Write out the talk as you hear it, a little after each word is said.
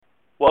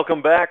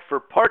Welcome back for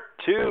part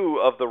two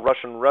of the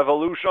Russian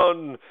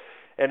Revolution.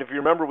 And if you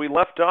remember, we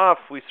left off,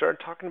 we started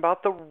talking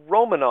about the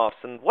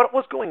Romanovs and what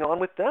was going on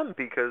with them,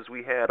 because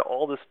we had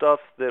all this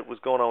stuff that was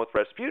going on with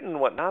Rasputin and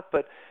whatnot,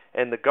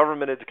 and the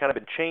government had kind of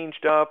been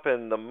changed up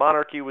and the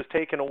monarchy was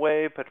taken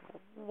away, but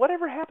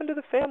whatever happened to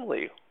the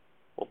family?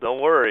 Well, don't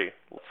worry,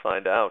 let's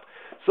find out.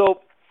 So,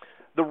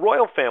 the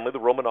royal family, the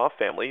Romanov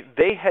family,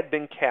 they had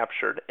been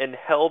captured and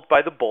held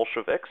by the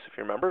Bolsheviks, if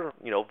you remember,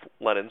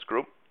 Lenin's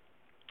group,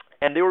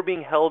 and they were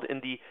being held in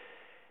the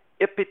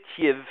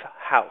Ipatiev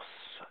house.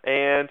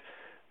 And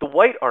the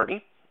White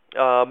Army,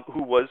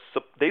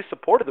 they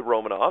supported the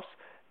Romanovs,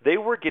 they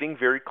were getting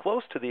very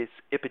close to this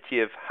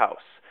Ipatiev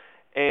house.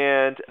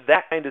 And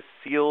that kind of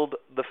sealed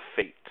the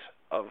fate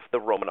of the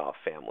Romanov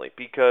family,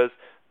 because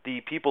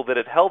the people that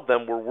had held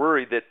them were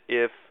worried that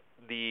if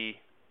the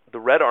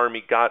White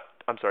Army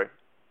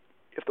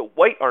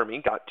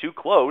got too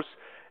close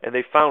and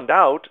they found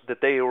out that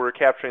they were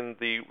capturing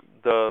they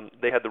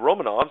had the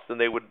Romanovs, then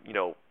they would,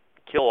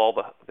 kill all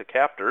the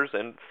captors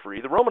and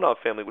free the Romanov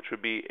family, which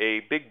would be a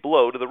big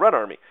blow to the Red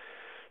Army.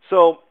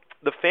 So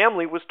the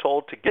family was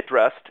told to get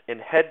dressed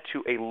and head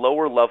to a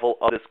lower level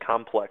of this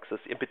complex, this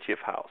Ipatiev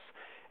house.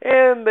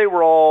 And they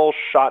were all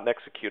shot and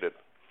executed.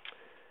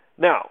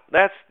 Now,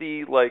 that's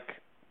the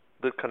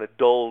kind of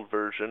dull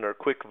version, or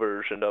quick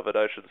version of it,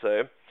 I should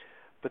say.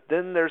 But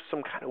then there's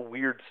some kind of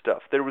weird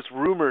stuff. There was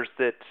rumors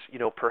that,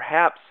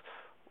 perhaps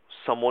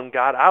someone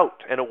got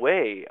out and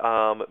away,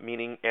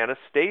 meaning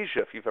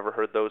Anastasia, if you've ever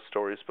heard those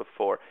stories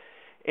before.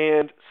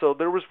 And so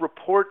there was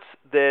reports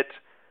that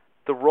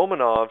the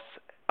Romanovs,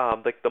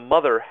 the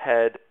mother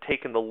had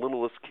taken the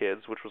littlest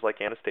kids, which was like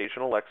Anastasia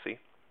and Alexei,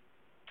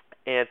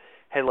 and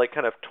had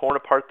kind of torn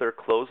apart their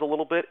clothes a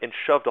little bit and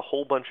shoved a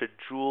whole bunch of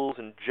jewels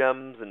and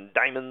gems and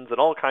diamonds and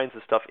all kinds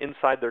of stuff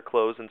inside their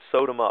clothes and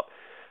sewed them up.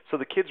 So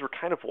the kids were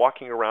kind of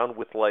walking around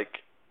with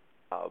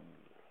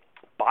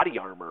body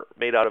armor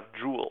made out of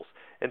jewels.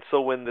 And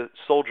so when the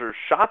soldiers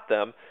shot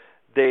them,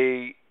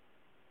 they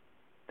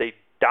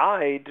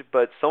died,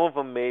 but some of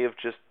them may have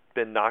just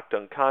been knocked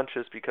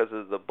unconscious because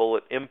of the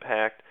bullet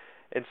impact.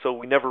 And so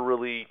we never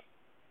really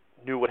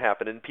knew what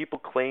happened. And people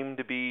claim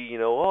to be,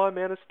 I'm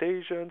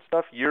Anastasia and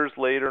stuff years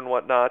later and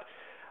whatnot.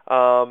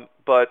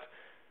 But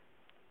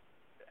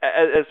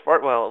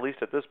at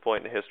least at this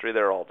point in history,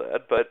 they're all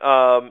dead. But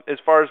as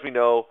far as we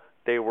know,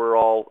 they're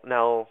all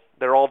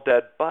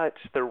dead. But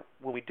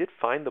when we did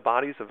find the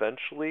bodies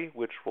eventually,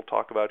 which we'll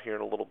talk about here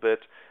in a little bit,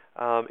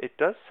 it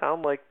does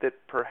sound like that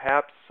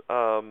perhaps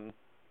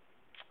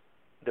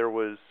there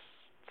was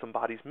some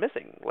bodies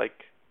missing,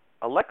 like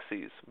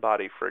Alexei's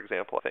body, for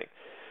example, I think.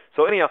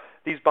 So anyhow,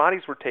 these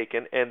bodies were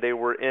taken and they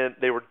were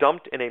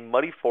dumped in a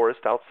muddy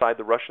forest outside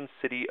the Russian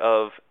city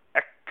of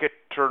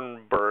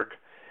Ekaterinburg,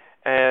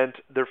 and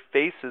their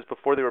faces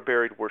before they were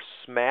buried were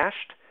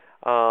smashed,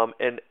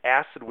 and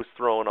acid was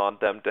thrown on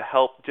them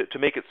to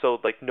make it so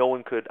no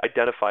one could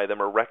identify them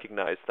or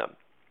recognize them.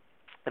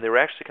 And they were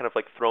actually kind of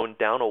thrown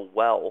down a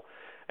well,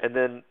 and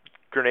then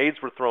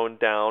grenades were thrown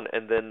down,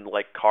 and then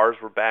cars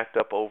were backed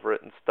up over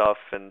it and stuff.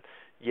 And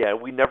yeah,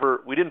 we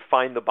didn't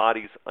find the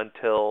bodies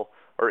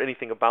or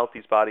anything about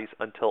these bodies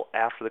until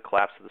after the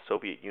collapse of the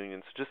Soviet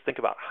Union. So just think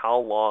about how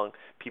long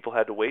people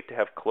had to wait to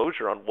have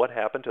closure on what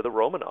happened to the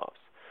Romanovs.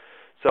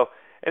 So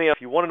anyhow,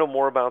 if you want to know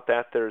more about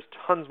that, there's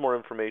tons more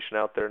information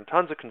out there and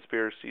tons of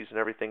conspiracies and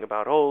everything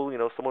about,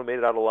 someone made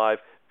it out alive.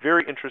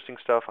 Very interesting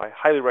stuff. I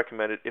highly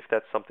recommend it if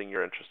that's something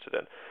you're interested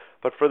in.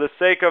 But for the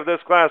sake of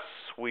this class,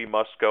 we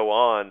must go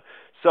on.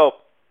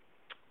 So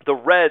the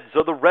Reds,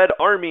 or the Red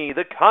Army,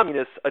 the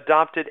Communists,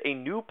 adopted a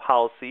new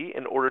policy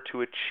in order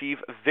to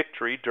achieve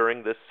victory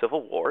during this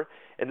civil war,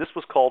 and this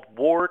was called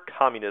War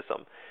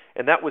Communism.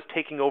 And that was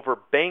taking over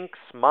banks,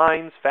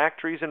 mines,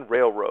 factories, and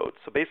railroads.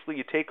 So basically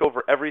you take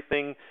over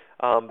everything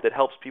that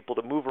helps people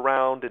to move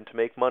around and to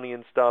make money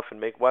and stuff and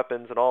make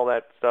weapons and all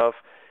that stuff,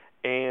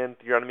 and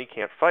your enemy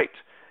can't fight.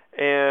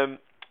 And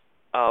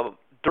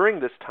during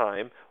this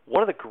time,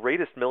 one of the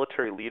greatest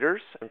military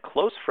leaders and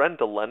close friend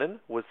to Lenin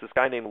was this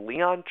guy named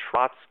Leon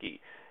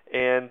Trotsky.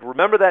 And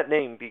remember that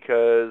name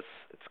because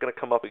it's going to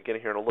come up again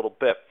here in a little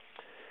bit.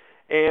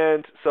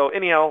 And so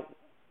anyhow,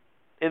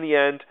 in the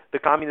end, the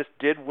Communists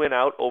did win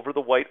out over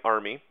the White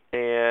Army,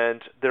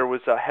 and there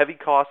was a heavy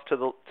cost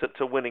to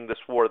winning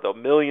this war, though.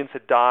 Millions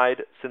had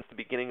died since the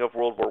beginning of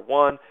World War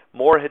I.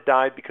 More had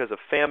died because of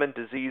famine,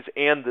 disease,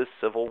 and this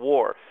civil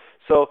war.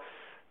 So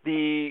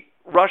the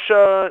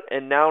Russia,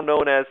 and now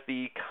known as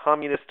the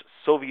Communist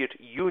Soviet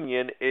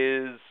Union,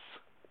 is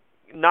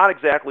not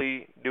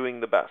exactly doing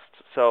the best.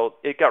 So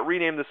it got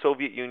renamed the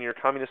Soviet Union, or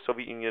Communist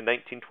Soviet Union, in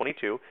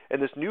 1922,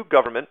 and this new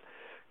government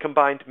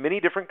combined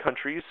many different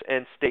countries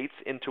and states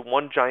into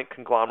one giant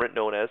conglomerate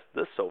known as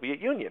the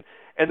Soviet Union.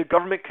 And the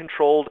government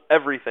controlled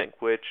everything,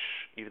 which,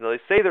 even though they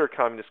say they're a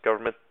communist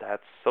government,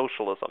 that's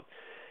socialism.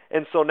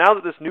 And so now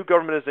that this new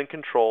government is in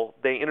control,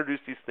 they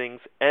introduced these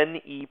things,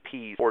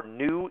 NEPs, or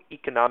New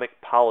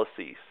Economic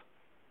Policies.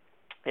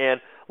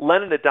 And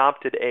Lenin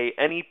adopted a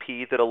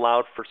NEP that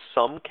allowed for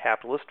some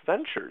capitalist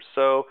ventures.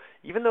 So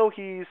even though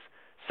he's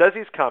says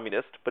he's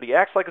communist, but he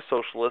acts like a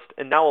socialist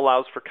and now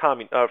allows for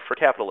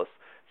capitalists.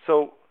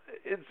 So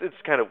it's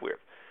kind of weird.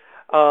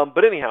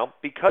 But anyhow,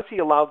 because he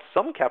allowed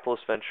some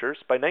capitalist ventures,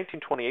 by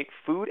 1928,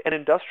 food and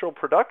industrial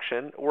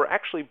production were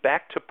actually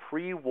back to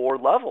pre-war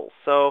levels.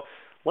 So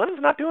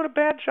Lenin's not doing a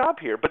bad job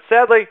here. But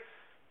sadly,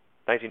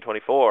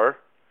 1924,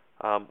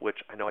 which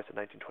I know I said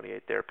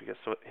 1928 there because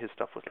his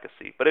stuff was like a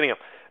C. But anyhow,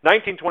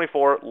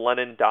 1924,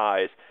 Lenin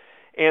dies.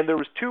 And there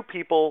was two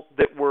people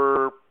that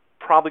were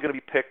probably going to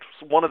be picked.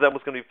 One of them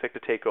was going to be picked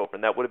to take over,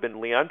 and that would have been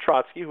Leon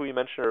Trotsky, who you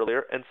mentioned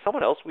earlier, and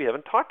someone else we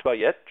haven't talked about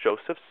yet,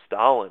 Joseph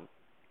Stalin.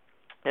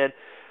 And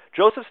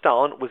Joseph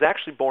Stalin was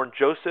actually born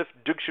Joseph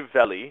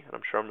Dugshvili, and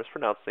I'm sure I'm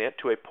mispronouncing it,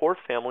 to a poor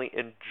family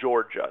in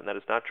Georgia. And that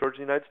is not Georgia,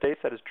 the United States,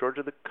 that is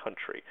Georgia, the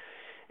country.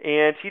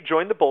 And he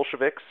joined the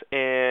Bolsheviks,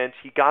 and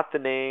he got the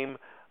name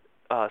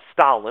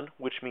Stalin,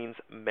 which means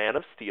man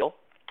of steel.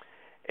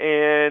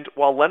 And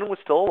while Lenin was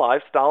still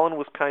alive, Stalin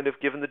was kind of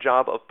given the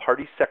job of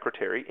party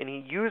secretary, and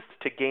he used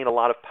to gain a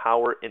lot of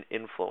power and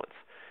influence.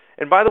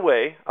 And by the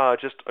way,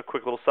 just a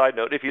quick little side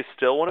note, if you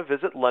still want to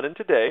visit Lenin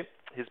today,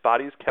 his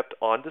body is kept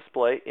on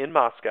display in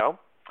Moscow.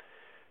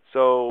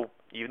 So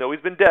even though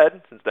he's been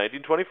dead since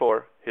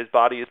 1924, his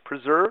body is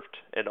preserved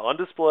and on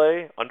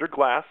display under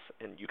glass,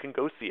 and you can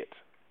go see it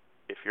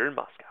if you're in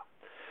Moscow.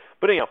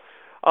 But anyhow,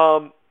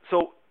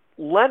 so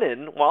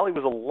Lenin, while he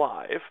was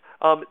alive,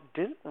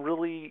 didn't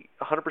really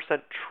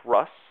 100%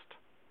 trust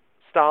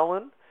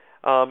Stalin.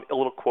 A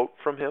little quote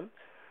from him.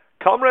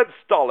 Comrade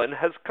Stalin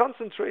has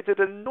concentrated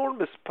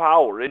enormous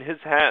power in his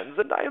hands,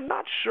 and I am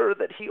not sure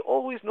that he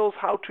always knows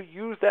how to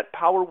use that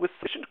power with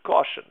sufficient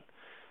caution.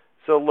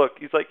 So look,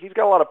 he's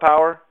got a lot of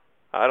power.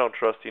 I don't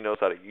trust he knows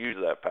how to use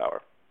that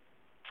power.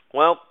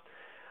 Well,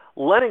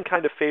 Lenin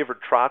kind of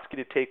favored Trotsky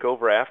to take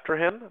over after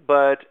him,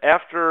 but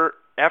after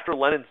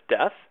Lenin's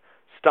death,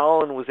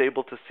 Stalin was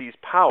able to seize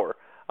power.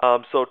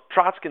 So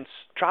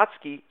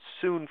Trotsky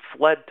soon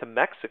fled to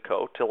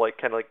Mexico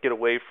to get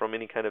away from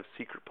any kind of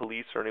secret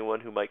police or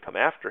anyone who might come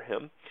after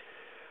him.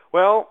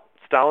 Well,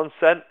 Stalin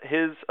sent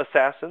his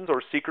assassins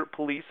or secret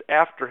police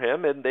after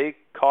him, and they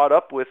caught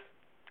up with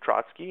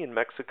Trotsky in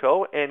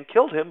Mexico and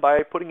killed him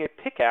by putting a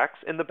pickaxe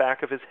in the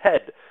back of his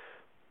head.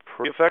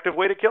 Pretty effective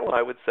way to kill him,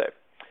 I would say.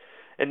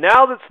 And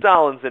now that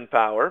Stalin's in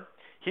power,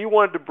 he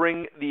wanted to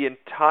bring the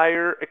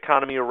entire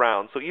economy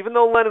around. So even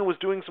though Lenin was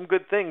doing some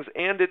good things,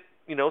 and it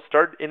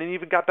started, and it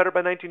even got better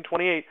by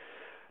 1928,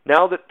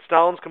 now that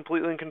Stalin's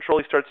completely in control,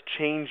 he starts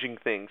changing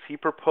things. He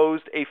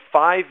proposed a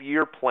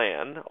 5-year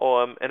plan,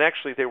 and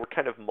actually they were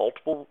kind of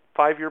multiple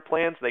 5-year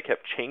plans, and they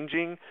kept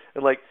changing.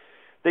 And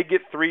they'd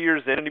get 3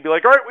 years in, and he'd be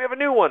like, all right, we have a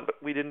new one, but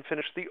we didn't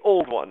finish the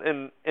old one.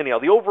 And anyhow,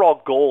 the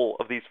overall goal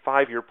of these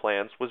 5-year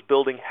plans was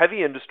building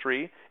heavy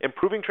industry,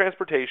 improving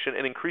transportation,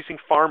 and increasing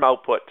farm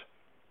output.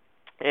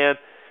 And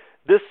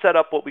this set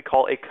up what we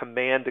call a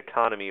command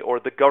economy, or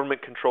the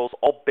government controls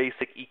all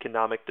basic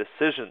economic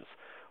decisions.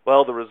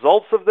 Well, the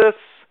results of this,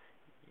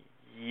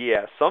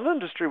 some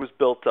industry was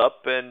built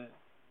up, and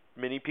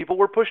many people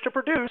were pushed to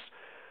produce.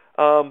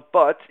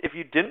 But if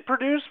you didn't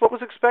produce what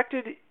was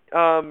expected,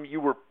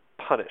 you were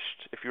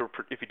punished. If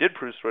you did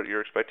produce what you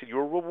were expected, you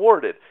were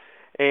rewarded.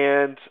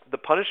 And the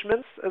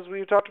punishments, as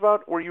we talked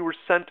about, were you were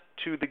sent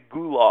to the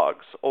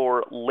gulags,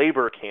 or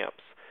labor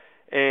camps.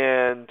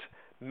 And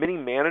many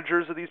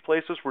managers of these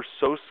places were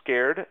so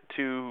scared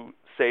to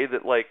say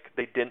that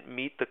they didn't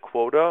meet the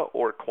quota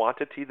or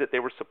quantity that they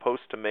were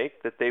supposed to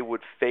make, that they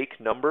would fake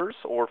numbers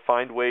or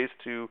find ways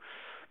to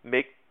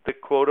make the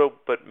quota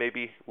but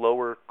maybe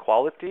lower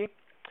quality.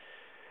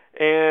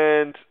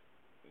 And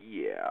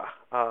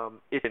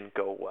it didn't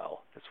go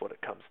well, is what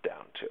it comes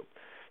down to.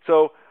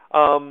 So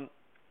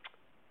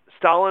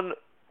Stalin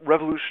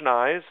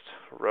revolutionized,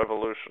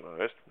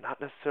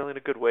 not necessarily in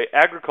a good way,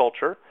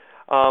 agriculture,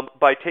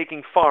 by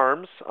taking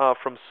farms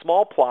from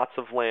small plots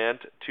of land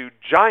to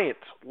giant,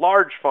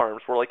 large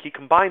farms, where he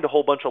combined a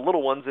whole bunch of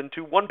little ones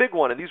into one big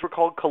one, and these were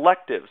called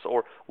collectives,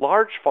 or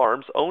large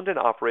farms owned and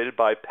operated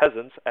by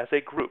peasants as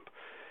a group.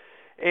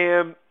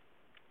 And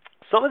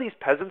some of these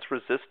peasants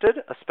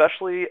resisted,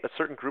 especially a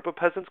certain group of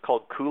peasants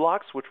called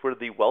kulaks, which were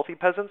the wealthy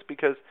peasants,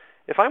 because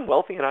if I'm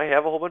wealthy and I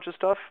have a whole bunch of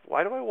stuff,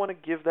 why do I want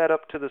to give that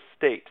up to the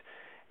state?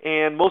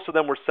 And most of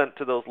them were sent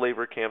to those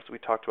labor camps we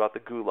talked about, the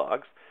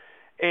gulags.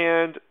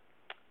 And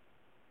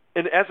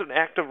as an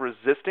act of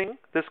resisting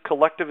this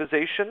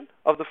collectivization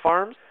of the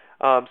farms,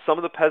 some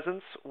of the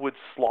peasants would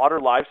slaughter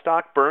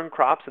livestock, burn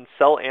crops, and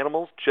sell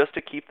animals just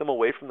to keep them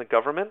away from the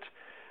government.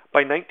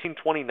 By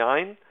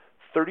 1929,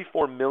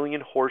 34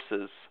 million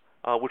horses,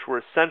 which were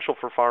essential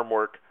for farm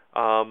work,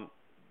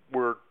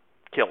 were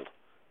killed.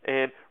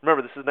 And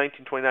remember, this is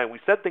 1929. We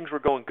said things were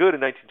going good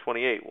in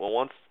 1928. Well,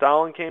 once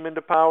Stalin came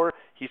into power,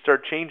 he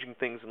started changing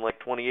things in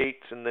 28,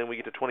 and then we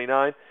get to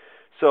 29.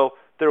 So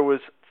there was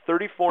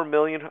 34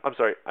 million,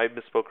 I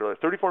misspoke earlier.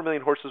 34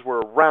 million horses were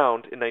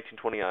around in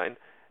 1929,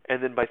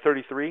 and then by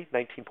 33,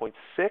 19.6,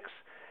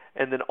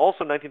 and then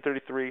also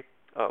 1933,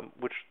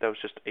 which that was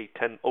just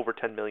over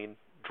 10 million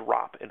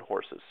drop in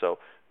horses. So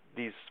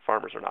these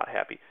farmers are not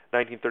happy.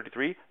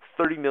 1933,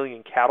 30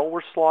 million cattle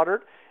were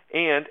slaughtered,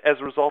 And as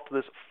a result of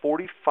this,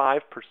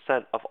 45%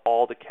 of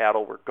all the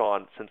cattle were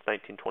gone since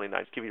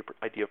 1929, to give you an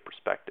idea of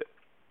perspective.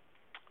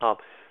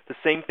 The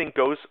same thing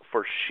goes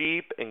for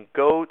sheep and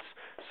goats.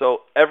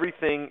 So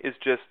everything is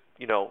just,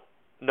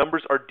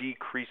 numbers are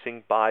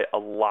decreasing by a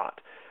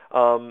lot.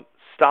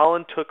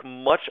 Stalin took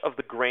much of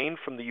the grain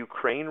from the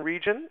Ukraine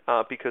region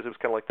because it was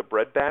kind of like the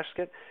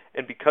breadbasket,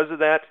 and because of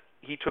that,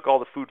 he took all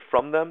the food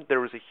from them.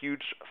 There was a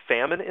huge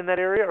famine in that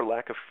area, or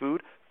lack of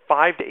food.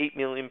 5 to 8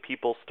 million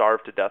people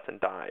starved to death and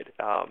died.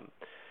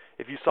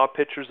 If you saw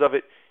pictures of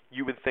it,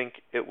 you would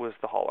think it was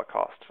the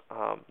Holocaust.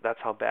 That's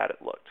how bad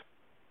it looked.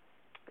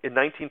 In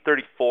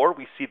 1934,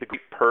 we see the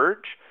Great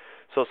Purge.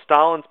 So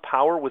Stalin's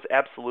power was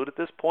absolute at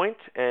this point,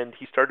 and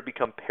he started to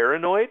become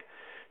paranoid.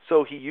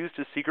 So he used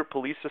his secret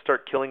police to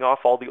start killing off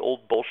all the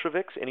old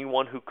Bolsheviks,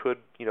 anyone who could,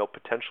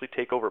 potentially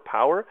take over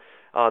power.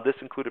 This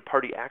included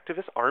party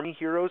activists, army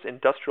heroes,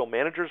 industrial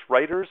managers,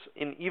 writers,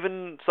 and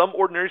even some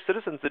ordinary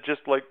citizens that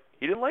just,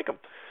 he didn't like them,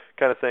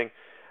 kind of thing.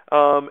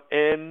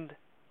 And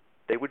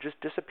they would just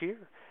disappear.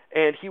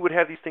 And he would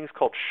have these things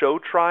called show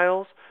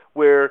trials,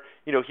 where,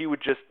 he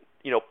would just,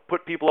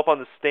 put people up on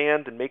the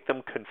stand and make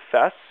them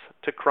confess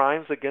to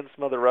crimes against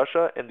Mother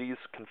Russia. And these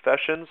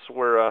confessions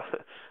were,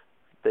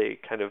 they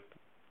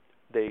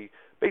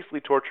basically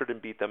tortured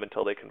and beat them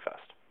until they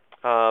confessed.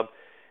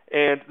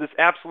 And this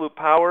absolute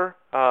power,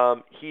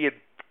 he had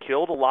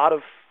killed a lot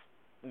of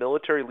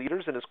military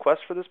leaders in his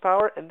quest for this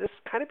power, and this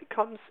kind of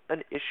becomes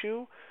an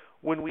issue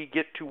when we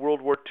get to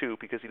World War II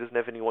because he doesn't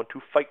have anyone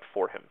to fight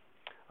for him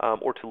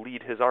or to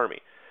lead his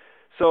army.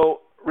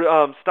 So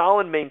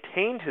Stalin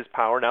maintained his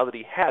power now that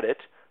he had it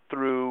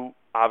through,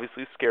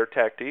 obviously, scare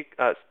tactics,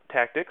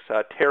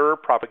 terror,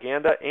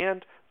 propaganda,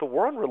 and the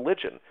war on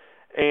religion.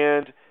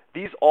 And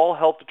these all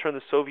helped to turn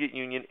the Soviet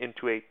Union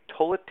into a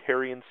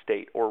totalitarian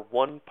state, or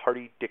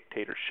one-party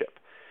dictatorship.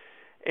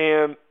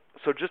 And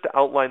so just to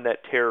outline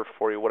that terror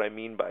for you, what I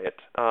mean by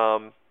it.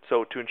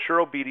 So to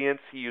ensure obedience,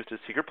 he used his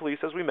secret police,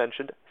 as we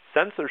mentioned,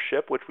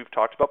 censorship, which we've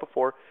talked about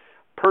before,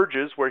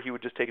 purges, where he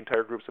would just take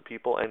entire groups of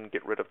people and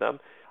get rid of them,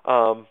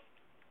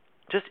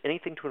 just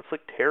anything to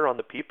inflict terror on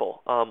the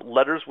people.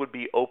 Letters would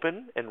be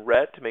open and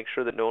read to make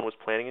sure that no one was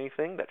planning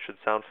anything. That should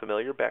sound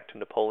familiar, back to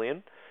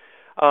Napoleon.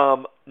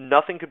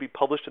 Nothing could be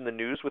published in the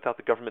news without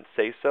the government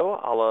say-so,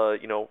 a la,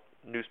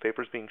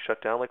 newspapers being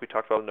shut down like we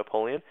talked about in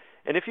Napoleon.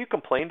 And if you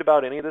complained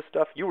about any of this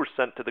stuff, you were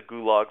sent to the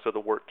gulags or the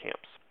work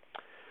camps.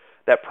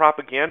 That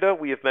propaganda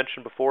we have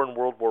mentioned before in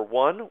World War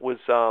I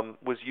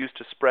was used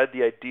to spread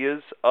the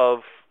ideas of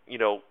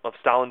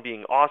Stalin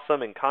being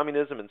awesome and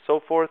communism and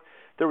so forth.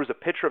 There was a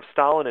picture of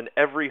Stalin in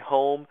every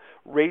home.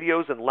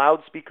 Radios and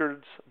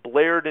loudspeakers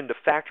blared into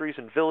factories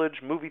and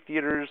village, movie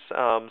theaters,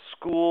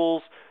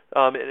 schools,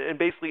 and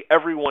basically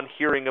everyone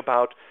hearing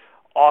about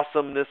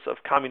awesomeness of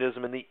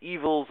communism and the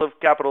evils of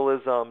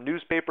capitalism.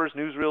 Newspapers,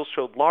 newsreels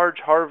showed large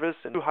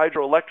harvests and new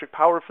hydroelectric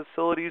power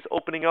facilities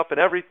opening up and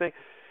everything,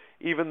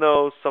 even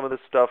though some of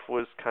this stuff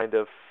was kind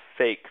of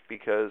fake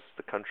because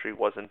the country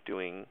wasn't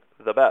doing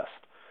the best.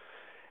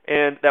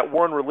 And that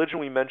war on religion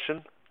we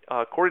mentioned,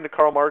 according to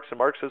Karl Marx and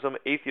Marxism,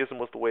 atheism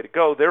was the way to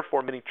go.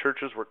 Therefore, many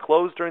churches were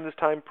closed during this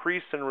time.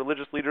 Priests and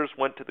religious leaders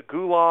went to the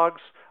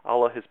gulags, a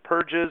la his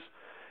purges.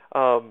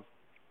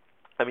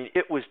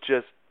 It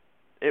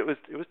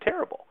was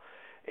terrible.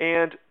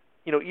 And,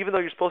 even though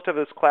you're supposed to have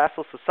this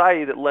classless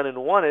society that Lenin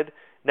wanted,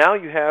 now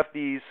you have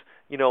these,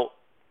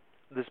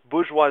 this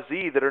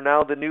bourgeoisie that are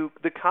now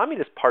the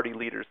Communist Party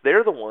leaders.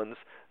 They're the ones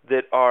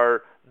that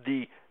are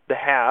the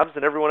haves,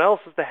 and everyone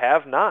else is the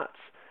have-nots.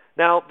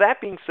 Now, that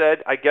being said,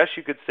 I guess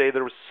you could say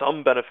there was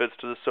some benefits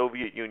to the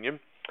Soviet Union.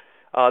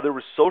 There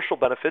were social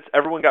benefits.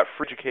 Everyone got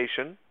free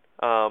education.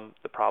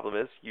 The problem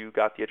is you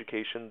got the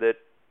education that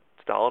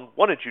Stalin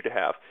wanted you to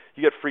have.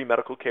 You get free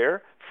medical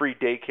care, free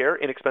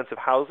daycare, inexpensive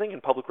housing,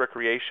 and public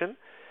recreation.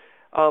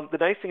 The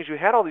nice thing is you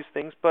had all these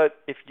things, but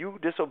if you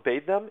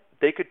disobeyed them,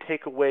 they could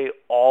take away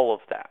all of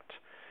that.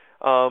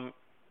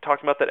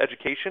 Talking about that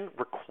education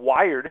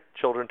required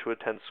children to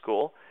attend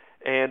school,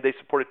 and they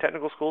supported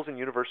technical schools and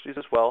universities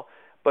as well.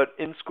 But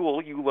in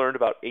school, you learned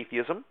about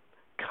atheism,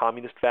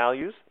 communist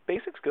values,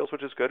 basic skills,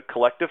 which is good,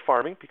 collective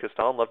farming, because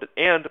Stalin loved it,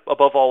 and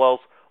above all else,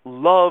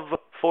 love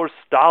for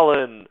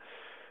Stalin.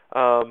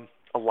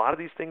 A lot of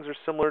these things are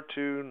similar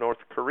to North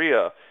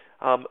Korea.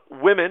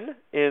 Women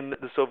in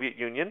the Soviet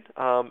Union,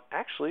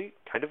 actually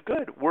kind of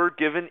good, were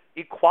given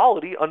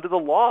equality under the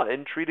law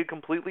and treated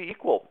completely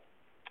equal.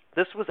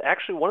 This was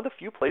actually one of the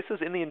few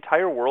places in the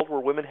entire world where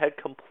women had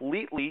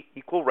completely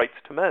equal rights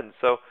to men.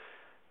 So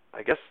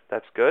I guess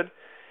that's good.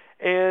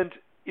 And,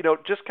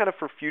 just kind of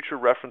for future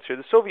reference here,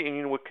 the Soviet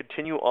Union would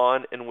continue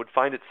on and would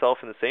find itself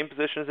in the same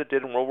position as it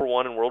did in World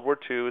War I and World War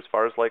II as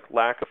far as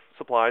lack of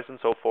supplies and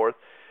so forth.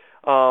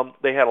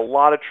 They had a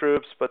lot of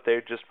troops, but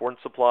they just weren't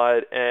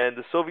supplied, and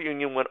the Soviet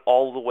Union went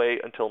all the way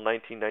until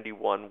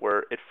 1991,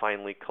 where it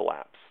finally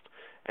collapsed.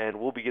 And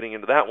we'll be getting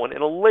into that one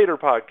in a later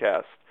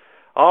podcast.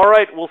 All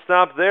right, we'll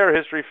stop there,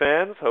 history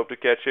fans. Hope to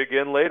catch you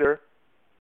again later.